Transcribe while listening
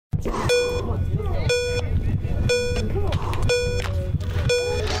You've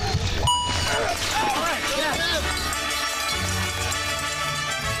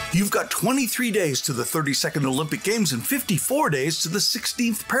got 23 days to the 32nd Olympic Games and 54 days to the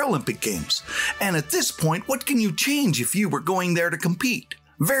 16th Paralympic Games. And at this point, what can you change if you were going there to compete?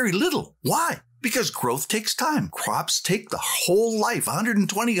 Very little. Why? Because growth takes time. Crops take the whole life,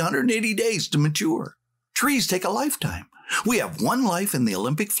 120, 180 days to mature. Trees take a lifetime. We have one life and the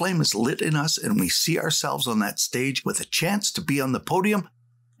Olympic flame is lit in us, and we see ourselves on that stage with a chance to be on the podium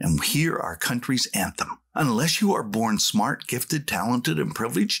and hear our country's anthem. Unless you are born smart, gifted, talented, and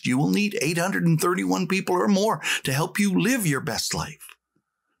privileged, you will need 831 people or more to help you live your best life.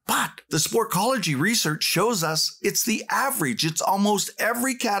 But the Sportology research shows us it's the average. It's almost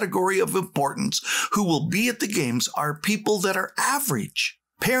every category of importance who will be at the games are people that are average.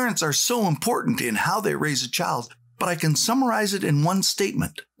 Parents are so important in how they raise a child, but I can summarize it in one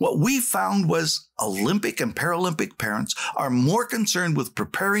statement. What we found was Olympic and Paralympic parents are more concerned with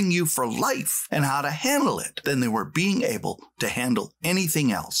preparing you for life and how to handle it than they were being able to handle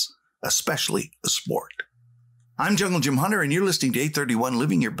anything else, especially a sport. I'm Jungle Jim Hunter, and you're listening to 831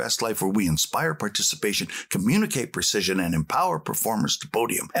 Living Your Best Life, where we inspire participation, communicate precision, and empower performers to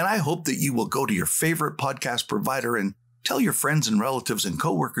podium. And I hope that you will go to your favorite podcast provider and tell your friends and relatives and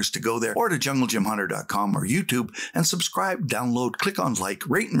coworkers to go there, or to junglejimhunter.com or YouTube and subscribe, download, click on like,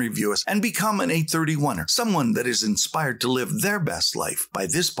 rate and review us, and become an 831er, someone that is inspired to live their best life by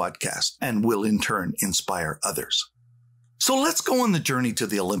this podcast and will in turn inspire others. So let's go on the journey to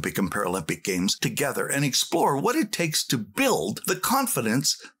the Olympic and Paralympic Games together and explore what it takes to build the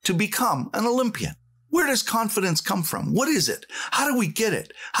confidence to become an Olympian. Where does confidence come from? What is it? How do we get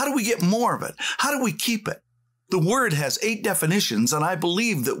it? How do we get more of it? How do we keep it? The word has 8 definitions, and I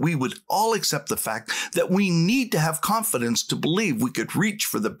believe that we would all accept the fact that we need to have confidence to believe we could reach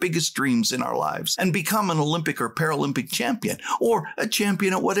for the biggest dreams in our lives and become an Olympic or Paralympic champion, or a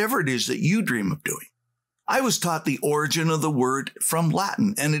champion at whatever it is that you dream of doing. I was taught the origin of the word from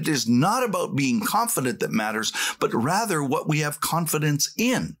Latin, and it is not about being confident that matters, but rather what we have confidence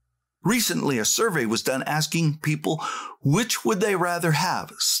in. Recently, a survey was done asking people which would they rather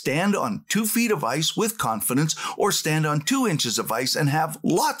have, stand on 2 feet of ice with confidence or stand on 2 inches of ice and have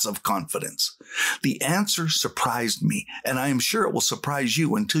lots of confidence. The answer surprised me, and I am sure it will surprise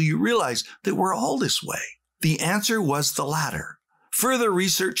you until you realize that we're all this way. The answer was the latter. Further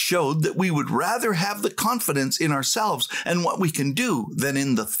research showed that we would rather have the confidence in ourselves and what we can do than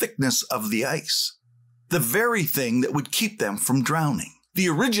in the thickness of the ice, the very thing that would keep them from drowning. The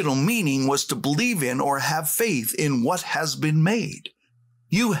original meaning was to believe in or have faith in what has been made.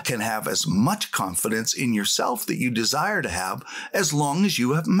 You can have as much confidence in yourself that you desire to have as long as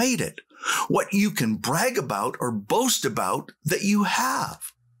you have made it, what you can brag about or boast about that you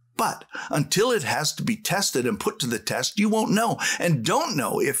have. But until it has to be tested and put to the test, you won't know, and don't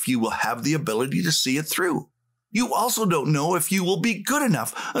know if you will have the ability to see it through. You also don't know if you will be good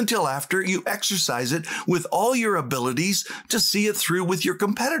enough until after you exercise it with all your abilities to see it through with your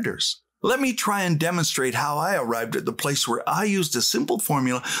competitors. Let me try and demonstrate how I arrived at the place where I used a simple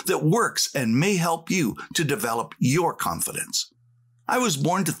formula that works and may help you to develop your confidence. I was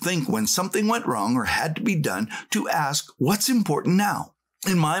born to think when something went wrong or had to be done to ask, what's important now?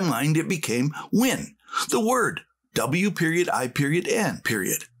 In my mind, it became win. The word, W.I.N.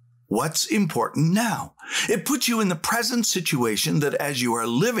 What's important now? It puts you in the present situation that as you are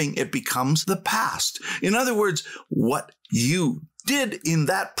living, it becomes the past. In other words, what you did in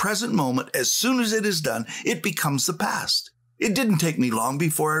that present moment, as soon as it is done, it becomes the past. It didn't take me long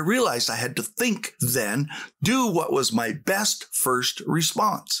before I realized I had to think then, do what was my best first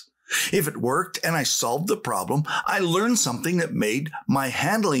response. If it worked and I solved the problem, I learned something that made my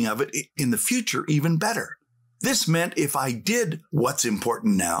handling of it in the future even better. This meant if I did what's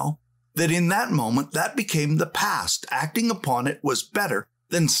important now, that in that moment, that became the past. Acting upon it was better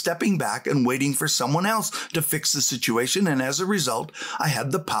than stepping back and waiting for someone else to fix the situation, and as a result, I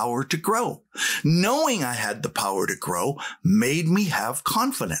had the power to grow. Knowing I had the power to grow made me have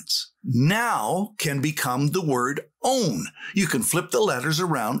confidence. Now can become the word own. You can flip the letters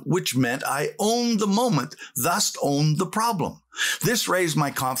around, which meant I owned the moment, thus owned the problem. This raised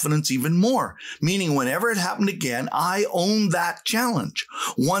my confidence even more, meaning whenever it happened again, I owned that challenge.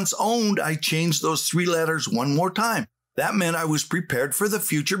 Once owned, I changed those 3 letters one more time. That meant I was prepared for the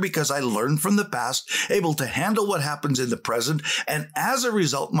future because I learned from the past, able to handle what happens in the present, and as a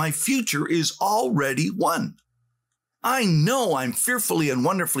result, my future is already won. I know I'm fearfully and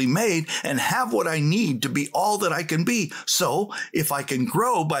wonderfully made and have what I need to be all that I can be. So if I can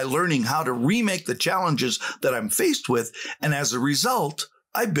grow by learning how to remake the challenges that I'm faced with, and as a result,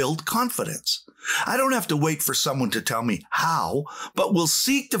 I build confidence. I don't have to wait for someone to tell me how, but will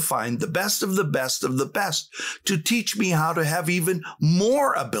seek to find the best of the best of the best to teach me how to have even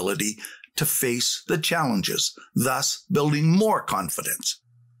more ability to face the challenges, thus building more confidence.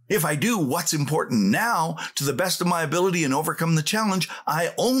 If I do what's important now to the best of my ability and overcome the challenge,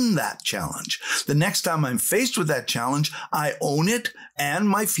 I own that challenge. The next time I'm faced with that challenge, I own it and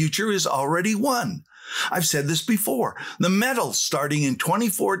my future is already won. I've said this before. The medals starting in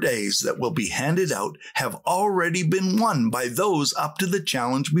 24 days that will be handed out have already been won by those up to the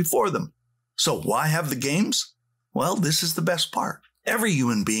challenge before them. So why have the games? Well, this is the best part. Every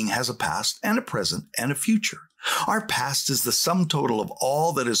human being has a past and a present and a future. Our past is the sum total of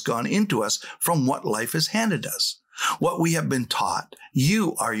all that has gone into us from what life has handed us. What we have been taught.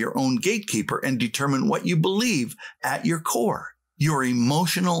 You are your own gatekeeper and determine what you believe at your core, your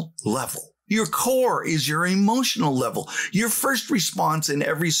emotional level. Your core is your emotional level. Your first response in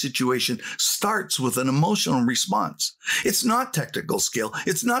every situation starts with an emotional response. It's not technical skill.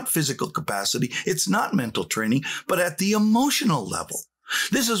 It's not physical capacity. It's not mental training, but at the emotional level.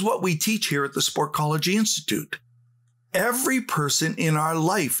 This is what we teach here at the Sportology Institute. Every person in our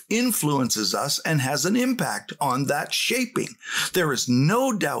life influences us and has an impact on that shaping. There is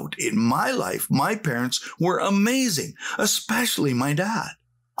no doubt in my life, my parents were amazing, especially my dad.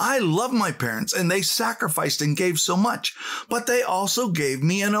 I love my parents and they sacrificed and gave so much, but they also gave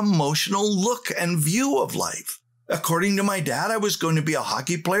me an emotional look and view of life. According to my dad, I was going to be a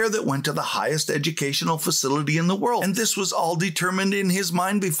hockey player that went to the highest educational facility in the world, and this was all determined in his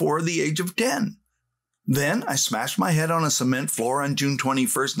mind before the age of 10. Then I smashed my head on a cement floor on June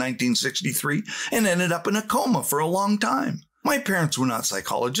 21st, 1963, and ended up in a coma for a long time. My parents were not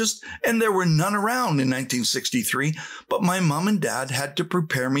psychologists, and there were none around in 1963, but my mom and dad had to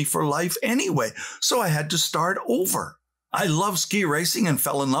prepare me for life anyway, so I had to start over. I loved ski racing and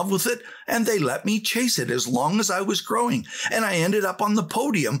fell in love with it, and they let me chase it as long as I was growing, and I ended up on the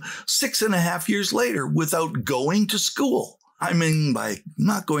podium 6.5 years later without going to school. I mean, by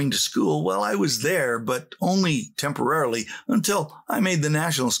not going to school, well, I was there, but only temporarily until I made the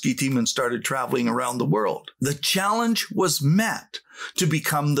national ski team and started traveling around the world. The challenge was met to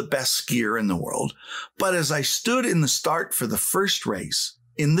become the best skier in the world, but as I stood in the start for the first race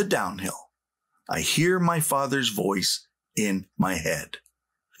in the downhill, I hear my father's voice in my head.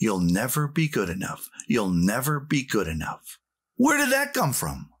 You'll never be good enough. You'll never be good enough. Where did that come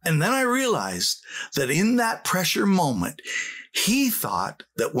from? And then I realized that in that pressure moment, he thought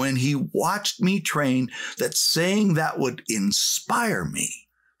that when he watched me train, that saying that would inspire me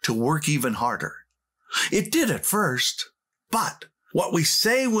to work even harder. It did at first, but what we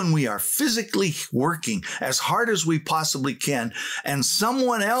say when we are physically working as hard as we possibly can, and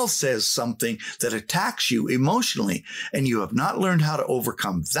someone else says something that attacks you emotionally, and you have not learned how to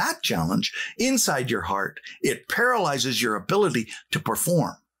overcome that challenge inside your heart, it paralyzes your ability to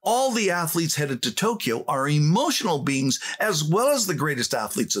perform. All the athletes headed to Tokyo are emotional beings as well as the greatest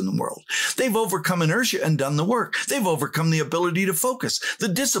athletes in the world. They've overcome inertia and done the work. They've overcome the ability to focus, the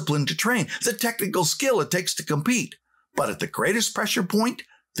discipline to train, the technical skill it takes to compete. But at the greatest pressure point,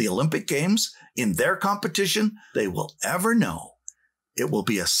 the Olympic Games, in their competition, they will ever know. It will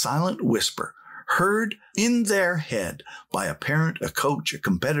be a silent whisper heard in their head by a parent, a coach, a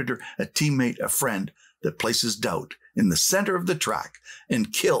competitor, a teammate, a friend that places doubt in the center of the track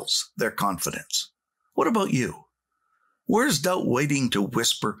and kills their confidence. What about you? Where's doubt waiting to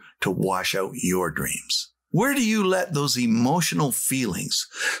whisper to wash out your dreams? Where do you let those emotional feelings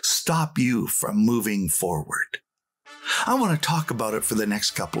stop you from moving forward? I want to talk about it for the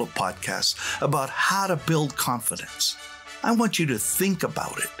next couple of podcasts about how to build confidence. I want you to think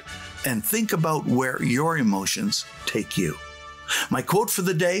about it and think about where your emotions take you. My quote for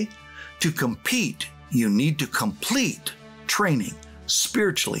the day, to compete, you need to complete training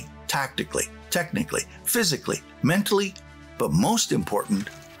spiritually, tactically, technically, physically, mentally, but most important,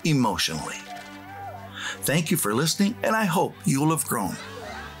 emotionally. Thank you for listening, and I hope you will have grown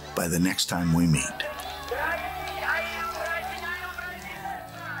by the next time we meet.